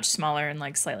much smaller and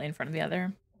like slightly in front of the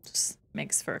other. Just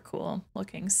makes for a cool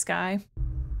looking sky.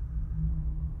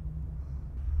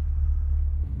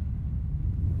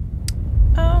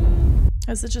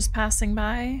 Is it just passing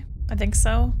by? I think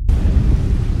so.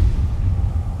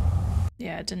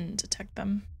 Yeah, it didn't detect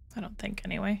them. I don't think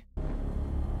anyway. I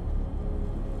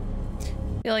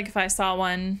feel like if I saw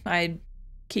one, I'd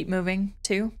keep moving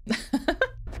too.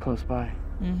 It's close by.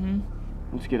 Mm-hmm.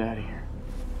 Let's get out of here.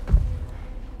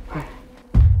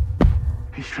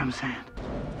 He's from sand.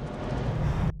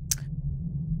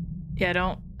 Yeah,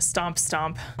 don't stomp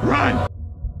stomp. Run!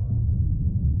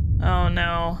 Oh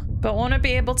no. But won't it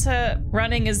be able to...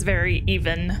 Running is very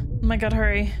even. Oh my god,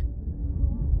 hurry.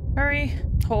 Hurry.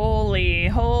 Holy,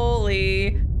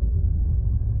 holy.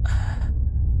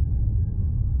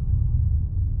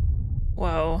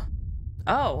 Whoa.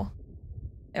 Oh.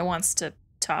 It wants to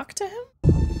talk to him?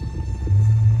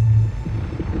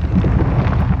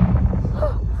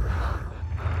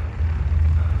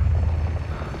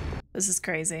 This is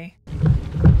crazy.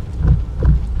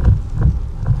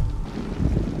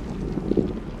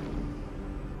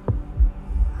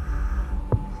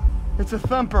 It's a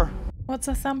thumper. What's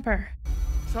a thumper?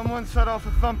 Someone set off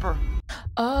a thumper.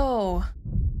 Oh.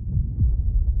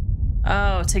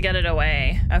 Oh, to get it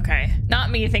away. Okay. Not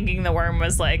me thinking the worm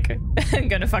was like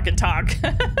gonna fucking talk.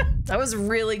 That was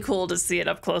really cool to see it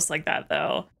up close like that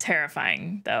though.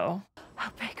 Terrifying though. How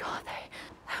big are they?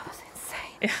 That was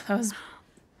insane. Yeah, that was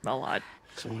a lot.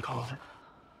 Someone called it.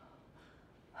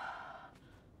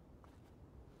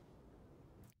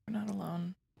 We're not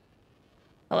alone.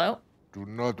 Hello? Do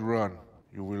not run.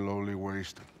 You will only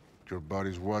waste your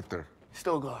body's water.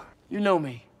 Stilgar, you know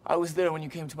me. I was there when you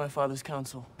came to my father's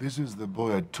council. This is the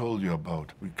boy I told you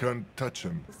about. We can't touch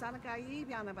him.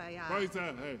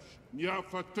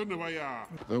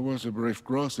 There was a brave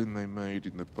crossing they made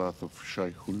in the path of Shai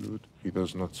Hulud. He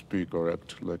does not speak or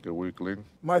act like a weakling.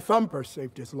 My thumper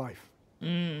saved his life.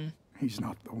 He's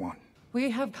not the one.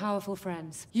 We have powerful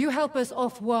friends. You help us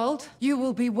off-world, you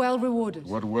will be well rewarded.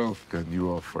 What wealth can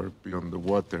you offer beyond the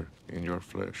water in your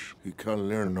flesh? He can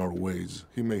learn our ways.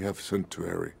 He may have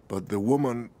sanctuary, but the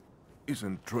woman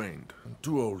isn't trained and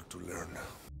too old to learn.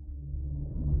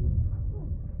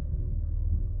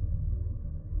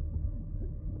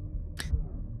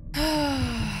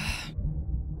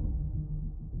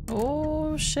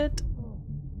 Oh, shit.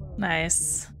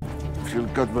 Nice. She'll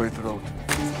cut my throat.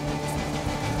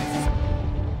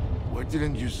 Why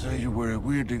didn't you say you were a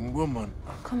weirding woman?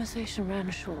 Our conversation ran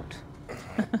short.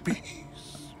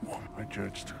 Peace. I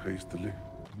judged hastily.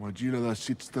 Majira la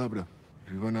sitstabra.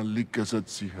 Rivana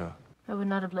likasatsiha. I would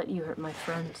not have let you hurt my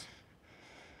friends.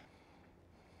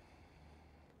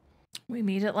 We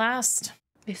meet at last.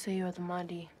 They say you're the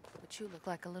Mahdi, but you look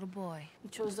like a little boy. You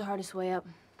chose the hardest way up.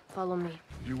 Follow me.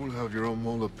 You will have your own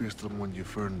mola pistol when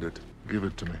you've earned it. Give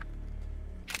it to me.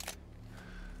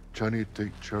 Chani,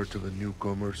 take charge of the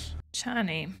newcomers.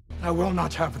 Chani. I will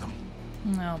not have them.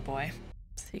 Oh boy.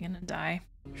 Is he gonna die?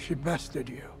 She bested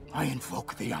you. I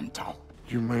invoke the Antal.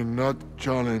 You may not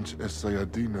challenge a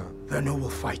Sayadina. Then who will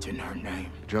fight in her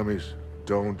name? Jamis,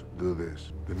 don't do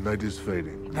this. The night is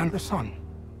fading. Then the sun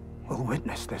will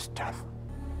witness this death.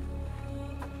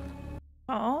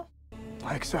 Oh.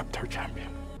 I accept her champion.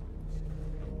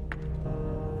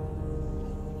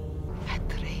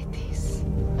 Atreides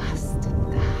must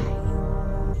die.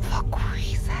 For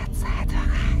Kwisatz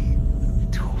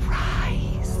Haderach to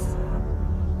rise.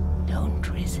 Don't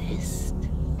resist.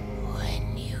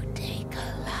 When you take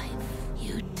a life,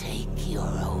 you take your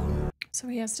own. So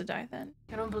he has to die then?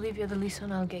 I don't believe you're the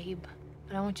Lisan al-Gaib,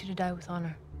 but I want you to die with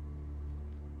honor.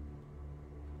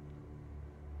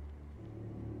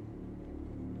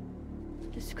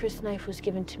 This Chris knife was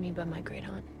given to me by my great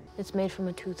aunt. It's made from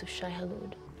a tooth of Shai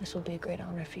Hulud. This will be a great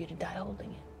honor for you to die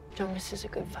holding it. Jonas is a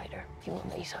good fighter. He won't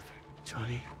let you suffer.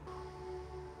 Johnny.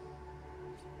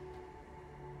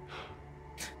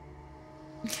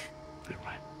 Never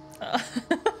mind.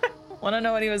 Want to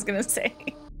know what he was gonna say.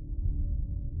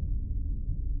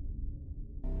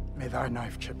 May thy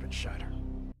knife chip and shatter.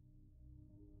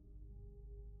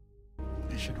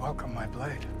 You should welcome my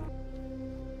blade.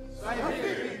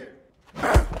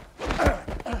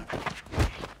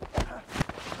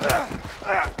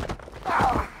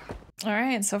 All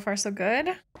right, so far so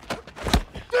good.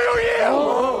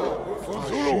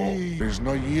 There's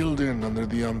no yielding under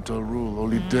the Amtal rule.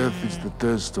 Only death is the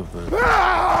test of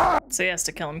that. So he has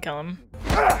to kill him, kill him.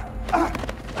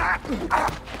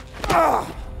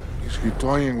 Is he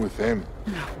toying with him?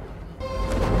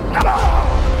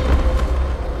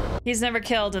 He's never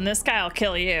killed, and this guy'll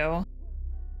kill you.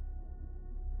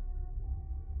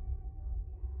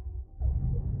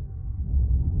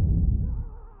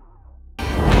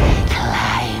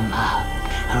 Climb up,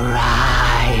 rise.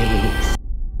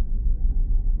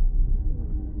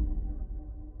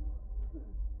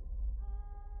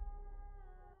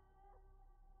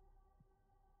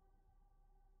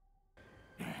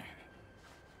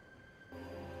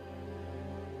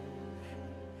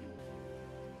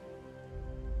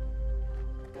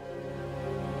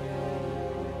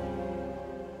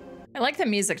 I like the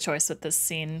music choice with this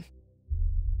scene.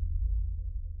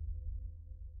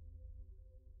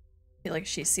 I feel like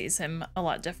she sees him a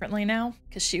lot differently now,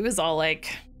 because she was all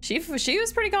like, she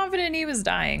was pretty confident he was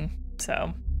dying,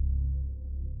 so.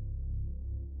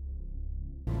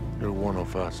 You're one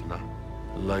of us now.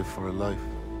 A life for a life.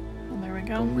 Well, there we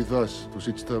go. Come with us to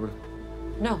Sitstabra.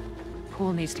 No.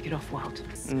 Paul needs to get off world.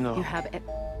 No. You have it.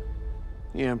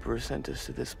 The Emperor sent us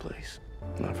to this place.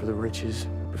 Not for the riches,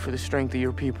 but for the strength of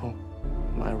your people.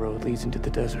 My road leads into the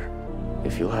desert.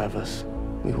 If you'll have us,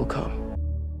 we will come.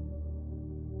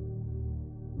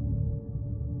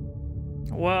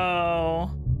 Whoa.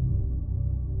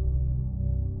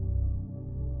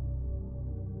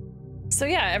 So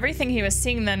yeah, everything he was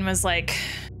seeing then was like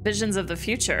visions of the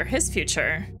future, his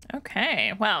future.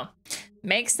 Okay, well,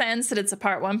 makes sense that it's a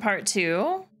part 1, part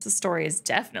 2. The story is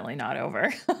definitely not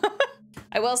over.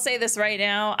 I will say this right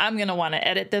now, I'm gonna want to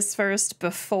edit this first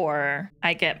before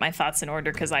I get my thoughts in order,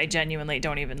 because I genuinely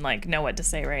don't even like know what to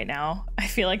say right now. I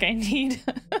feel like I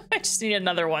just need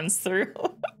another once through.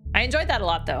 I enjoyed that a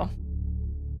lot though.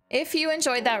 If you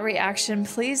enjoyed that reaction,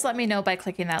 please let me know by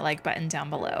clicking that like button down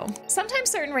below. Sometimes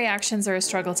certain reactions are a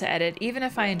struggle to edit, even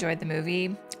if I enjoyed the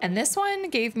movie, and this one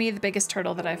gave me the biggest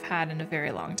hurdle that I've had in a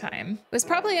very long time. It was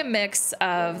probably a mix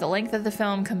of the length of the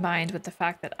film combined with the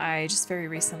fact that I just very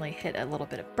recently hit a little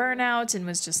bit of burnout and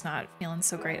was just not feeling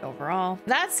so great overall.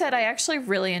 That said, I actually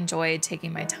really enjoyed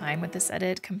taking my time with this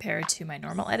edit compared to my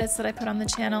normal edits that I put on the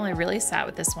channel. I really sat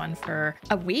with this one for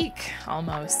a week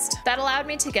almost. That allowed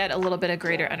me to get a little bit of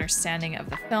greater understanding of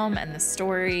the film and the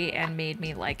story and made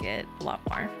me like it a lot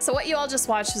more. So what you all just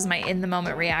watched was my in the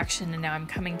moment reaction, and now I'm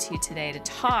coming to you today to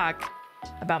talk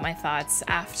about my thoughts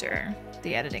after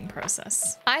the editing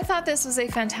process. I thought this was a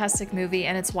fantastic movie,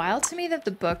 and it's wild to me that the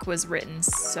book was written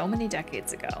so many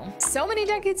decades ago. So many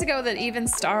decades ago that even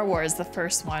Star Wars, the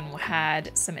first one,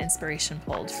 had some inspiration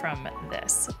pulled from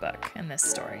this book and this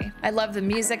story. I love the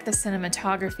music, the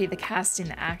cinematography, the casting,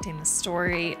 the acting, the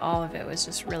story, all of it was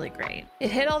just really great.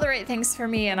 It hit all the right things for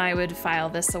me, and I would file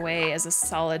this away as a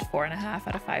solid 4.5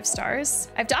 out of 5 stars.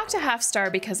 I've docked a half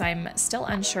star because I'm still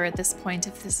unsure at this point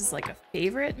if this is like a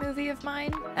favorite movie of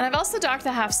mine. And I've also docked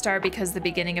the half star because the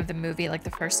beginning of the movie, like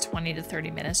the first 20 to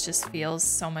 30 minutes, just feels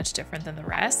so much different than the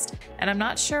rest. And I'm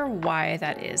not sure why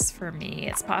that is for me.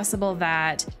 It's possible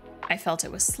that I felt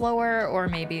it was slower, or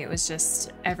maybe it was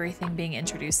just everything being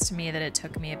introduced to me that it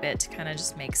took me a bit to kind of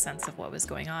just make sense of what was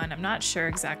going on. I'm not sure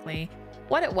exactly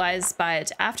what it was, but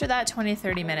after that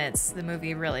 20-30 minutes, the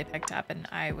movie really picked up and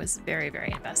I was very, very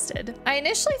invested. I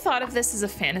initially thought of this as a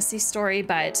fantasy story,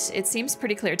 but it seems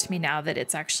pretty clear to me now that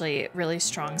it's actually really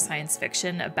strong science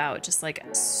fiction about just like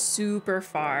super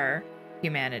far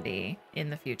humanity in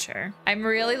the future. I'm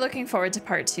really looking forward to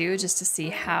part 2 just to see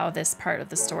how this part of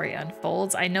the story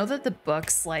unfolds. I know that the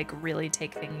books like really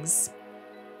take things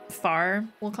far,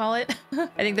 we'll call it. I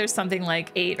think there's something like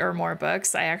 8 or more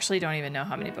books. I actually don't even know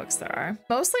how many books there are.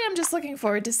 Mostly I'm just looking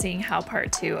forward to seeing how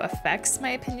part 2 affects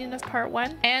my opinion of part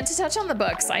 1. And to touch on the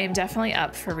books, I am definitely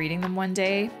up for reading them one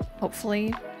day,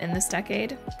 hopefully in this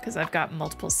decade, because I've got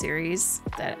multiple series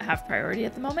that have priority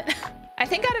at the moment. I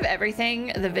think out of everything,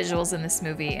 the visuals in this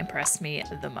movie impressed me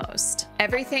the most.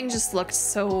 Everything just looked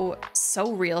so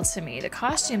real to me. The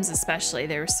costumes especially,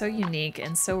 they were so unique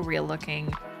and so real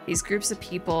looking. These groups of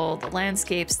people, the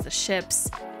landscapes, the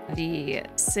ships, the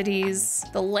cities,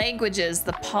 the languages,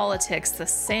 the politics, the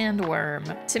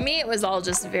sandworm. To me, it was all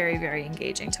just very, very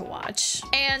engaging to watch.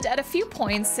 And at a few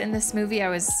points in this movie, I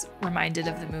was reminded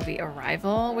of the movie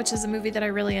Arrival, which is a movie that I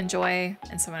really enjoy.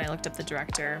 And so when I looked up the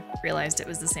director, realized it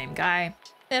was the same guy.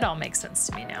 It all makes sense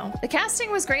to me now. The casting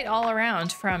was great all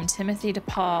around, from Timothy to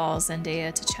Paul,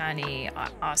 Zendaya to Chani,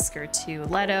 Oscar to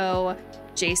Leto,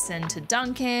 Jason to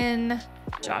Duncan,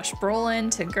 Josh Brolin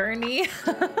to Gurney.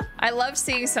 I love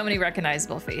seeing so many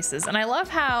recognizable faces, and I love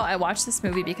how I watched this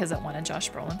movie because it won a Josh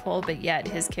Brolin poll, but yet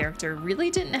his character really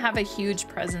didn't have a huge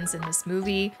presence in this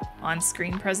movie,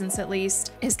 on-screen presence at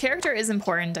least. His character is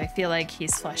important. I feel like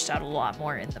he's fleshed out a lot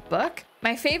more in the book.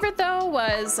 My favorite though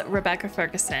was Rebecca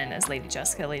Ferguson as Lady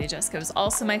Jessica. Lady Jessica was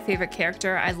also my favorite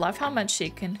character. I love how much she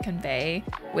can convey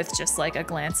with just like a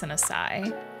glance and a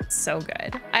sigh. So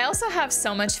good. I also have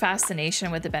so much fascination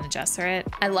with the Bene Gesserit.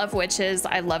 I love witches,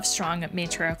 I love strong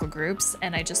matriarchal groups,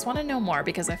 and I just want to know more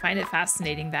because I find it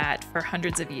fascinating that for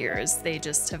hundreds of years they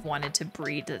just have wanted to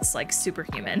breed this like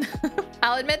superhuman.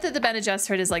 I'll admit that the Bene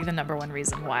Gesserit is like the #1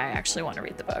 reason why I actually want to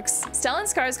read the books. Stellan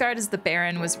Skarsgård as the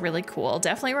Baron was really cool.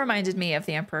 Definitely reminded me of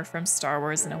the Emperor from Star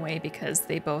Wars in a way because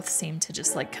they both seem to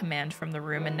just like command from the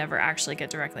room and never actually get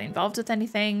directly involved with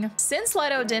anything. Since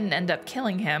Leto didn't end up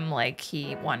killing him like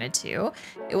he wanted to,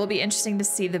 it will be interesting to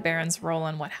see the Baron's role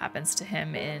and what happens to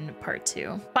him in part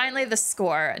 2. Finally, the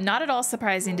score. Not at all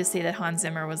surprising to see that Hans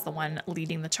Zimmer was the one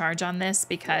leading the charge on this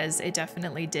because it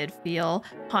definitely did feel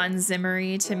Hans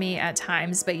Zimmer-y to me at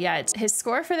times, but yet his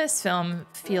score for this film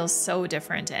feels so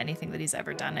different to anything that he's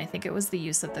ever done. I think it was the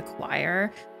use of the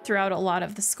choir throughout a lot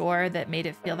of the score that made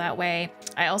it feel that way.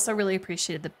 I also really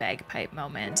appreciated the bagpipe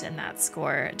moment in that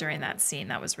score during that scene.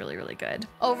 That was really, really good.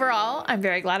 Overall, I'm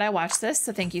very glad I watched this,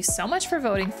 so thank you so much for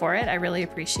voting for it. I really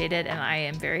appreciate it, and I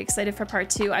am very excited for part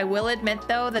 2. I will admit,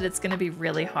 though, that it's gonna be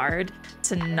really hard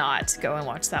to not go and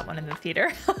watch that one in the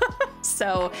theater.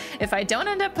 So if I don't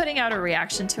end up putting out a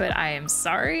reaction to it, I am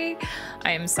sorry.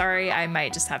 I am sorry. I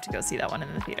might just have to go see that one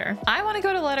in the theater. I want to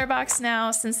go to Letterboxd now.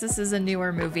 Since this is a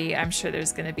newer movie, I'm sure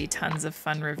there's going to be tons of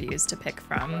fun reviews to pick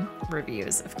from.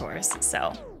 Reviews, of course.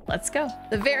 So let's go.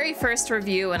 The very first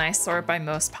review, and I sort by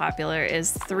most popular,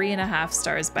 is 3.5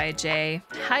 stars by Jay.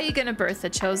 How you gonna birth the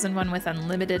chosen one with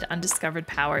unlimited, undiscovered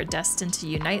power, destined to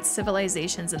unite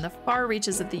civilizations in the far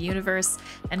reaches of the universe,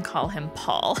 and call him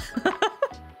Paul?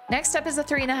 Next up is a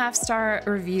 3.5-star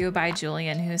review by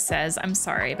Julian, who says, I'm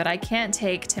sorry, but I can't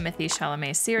take Timothée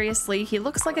Chalamet seriously. He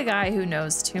looks like a guy who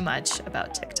knows too much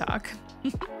about TikTok.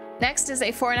 Next is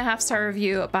a 4.5-star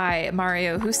review by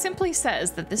Mario, who simply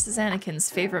says that this is Anakin's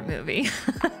favorite movie.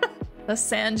 The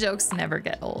sand jokes never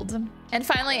get old. And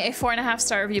finally, a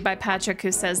 4.5-star review by Patrick,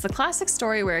 who says the classic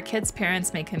story where a kid's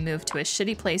parents make him move to a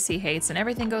shitty place he hates and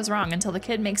everything goes wrong until the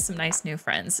kid makes some nice new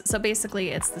friends. So basically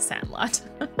it's The Sandlot.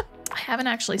 I haven't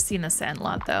actually seen The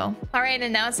Sandlot though. All right,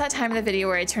 and now it's that time of the video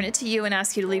where I turn it to you and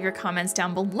ask you to leave your comments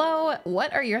down below.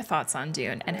 What are your thoughts on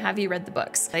Dune, and have you read the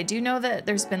books? I do know that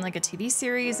there's been like a TV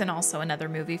series and also another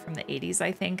movie from the 80s,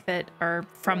 I think, that are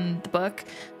from the book,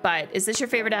 but is this your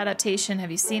favorite adaptation?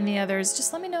 Have you seen the others?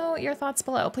 Just let me know your thoughts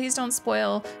below. Please don't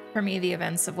spoil for me the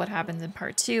events of what happens in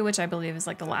part 2, which I believe is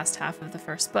like the last half of the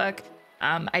first book.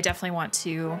 I definitely want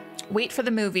to wait for the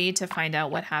movie to find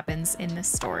out what happens in this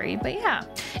story, but yeah.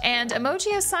 And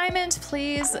emoji assignment,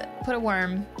 please put a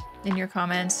worm in your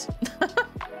comment.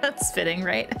 That's fitting,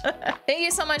 right? Thank you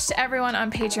so much to everyone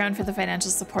on Patreon for the financial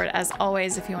support. As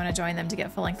always, if you want to join them to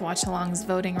get full-length watch-alongs,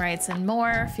 voting rights, and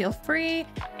more, feel free.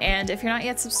 And if you're not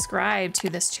yet subscribed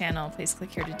to this channel, please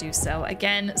click here to do so.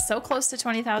 Again, so close to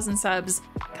 20,000 subs.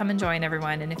 Come and join,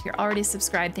 everyone. And if you're already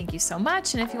subscribed, thank you so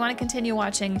much. And if you want to continue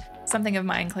watching something of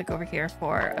mine, click over here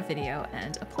for a video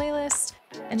and a playlist.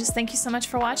 And just thank you so much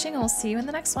for watching, and we'll see you in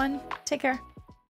the next one. Take care.